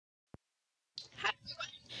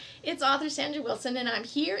It's author Sandra Wilson, and I'm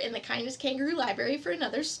here in the Kindness Kangaroo Library for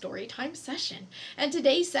another Storytime session. And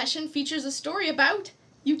today's session features a story about,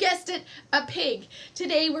 you guessed it, a pig.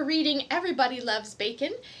 Today we're reading Everybody Loves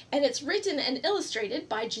Bacon, and it's written and illustrated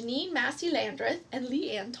by Janine, Masi, Landreth, and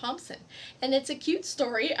Leigh Thompson. And it's a cute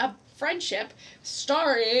story of friendship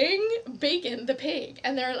starring Bakon the pig.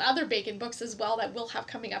 And there are other Bakon books as well that we'll have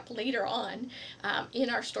coming up later on in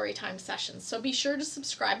our Storytime sessions. So be sure to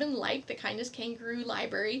subscribe and like the Kindness Kangaroo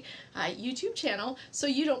Library YouTube channel so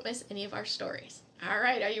you don't miss any of our stories. All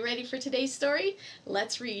right, are you ready for today's story?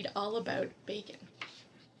 Let's read all about Bacon.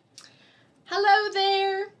 Hello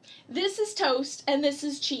there! This is Toast and this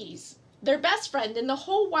is Cheese. Their best friend in the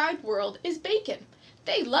whole wide world is Bacon.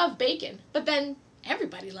 They love bacon, but then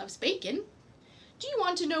everybody loves bacon. Do you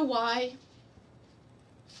want to know why?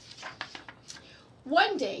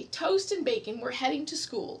 One day, Toast and Bacon were heading to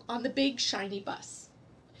school on the big shiny bus.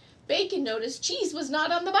 Bacon noticed Cheese was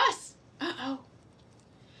not on the bus. Uh-oh.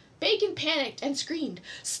 Bacon panicked and screamed,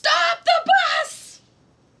 "Stop the bus!"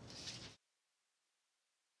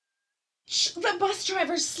 The bus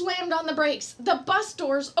driver slammed on the brakes. The bus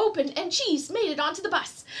doors opened and Cheese made it onto the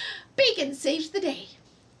bus. Bacon saved the day.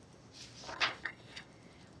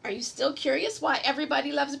 Are you still curious why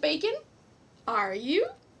everybody loves bacon? Are you?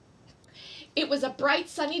 It was a bright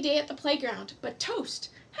sunny day at the playground, but Toast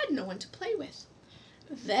had no one to play with.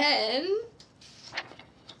 Then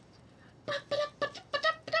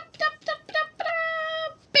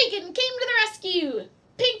Bacon came to the rescue.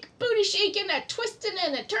 Pink booty shaking, a twisting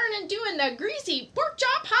and a turning, doing the greasy pork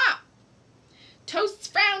chop hop. Toast's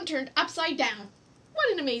frown turned upside down.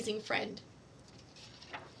 What an amazing friend.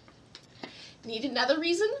 Need another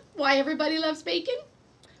reason why everybody loves bacon?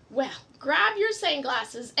 Well, grab your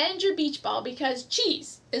sunglasses and your beach ball because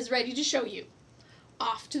Cheese is ready to show you.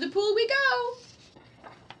 Off to the pool we go.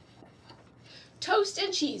 Toast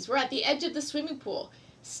and Cheese were at the edge of the swimming pool,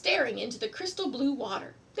 staring into the crystal blue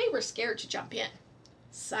water. They were scared to jump in.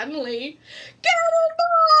 Suddenly,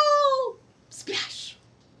 cannonball! Splash!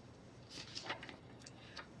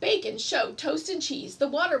 Bacon showed Toast and Cheese the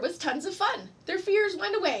water was tons of fun. Their fears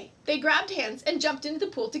went away. They grabbed hands and jumped into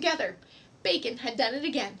the pool together. Bacon had done it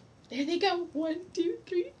again. There they go. 1, 2,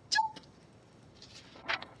 3, jump!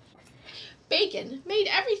 Bacon made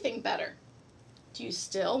everything better. Do you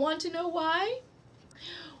still want to know why?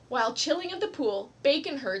 While chilling at the pool,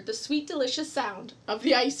 Bacon heard the sweet, delicious sound of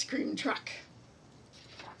the ice cream truck.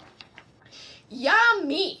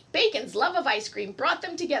 Yummy! Bacon's love of ice cream brought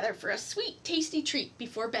them together for a sweet, tasty treat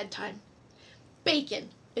before bedtime.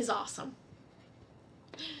 Bacon is awesome.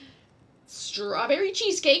 Strawberry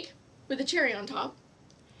cheesecake with a cherry on top.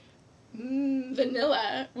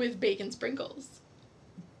 Vanilla with bacon sprinkles.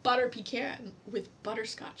 Butter pecan with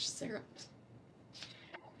butterscotch syrup.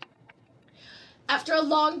 After a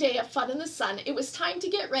long day of fun in the sun, it was time to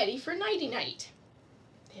get ready for nighty-night.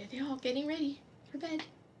 There they all getting ready for bed.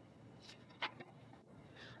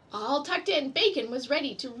 All tucked in, Bacon was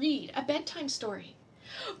ready to read a bedtime story.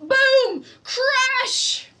 Boom!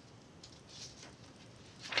 Crash!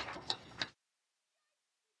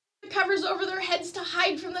 The covers over their heads to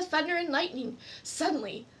hide from the thunder and lightning.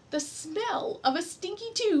 Suddenly, the smell of a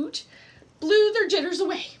stinky toot blew their jitters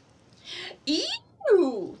away.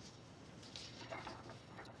 Ew!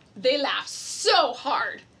 They laughed so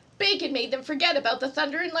hard. Bacon made them forget about the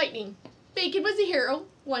thunder and lightning. Bacon was a hero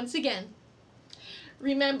once again.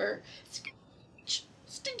 Remember,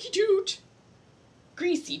 stinky toot,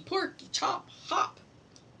 greasy porky chop hop,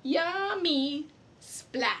 yummy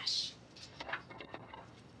splash.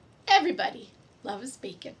 Everybody loves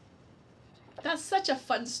bacon. That's such a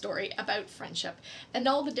fun story about friendship and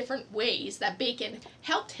all the different ways that Bacon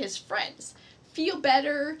helped his friends feel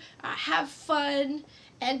better, have fun,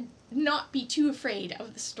 and not be too afraid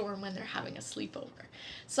of the storm when they're having a sleepover.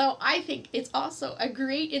 So I think it's also a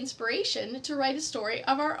great inspiration to write a story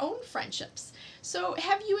of our own friendships. So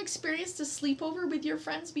have you experienced a sleepover with your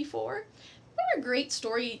friends before? What a great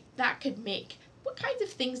story that could make. What kinds of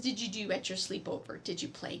things did you do at your sleepover? Did you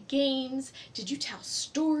play games? Did you tell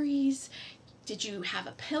stories? Did you have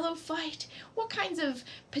a pillow fight? What kinds of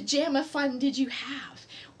pajama fun did you have?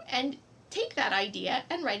 And take that idea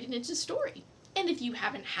and write it into a story. And if you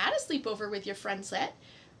haven't had a sleepover with your friends yet,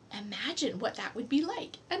 imagine what that would be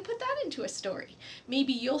like and put that into a story.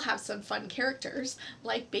 Maybe you'll have some fun characters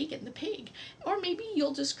like Bacon the pig, or maybe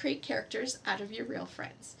you'll just create characters out of your real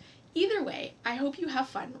friends. Either way, I hope you have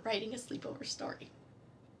fun writing a sleepover story.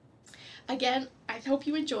 Again, I hope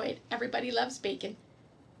you enjoyed Everybody Loves Bacon,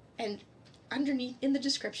 and underneath in the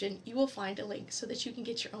description you will find a link so that you can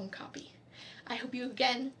get your own copy. I hope you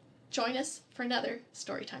again join us for another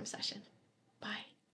Storytime session. Bye.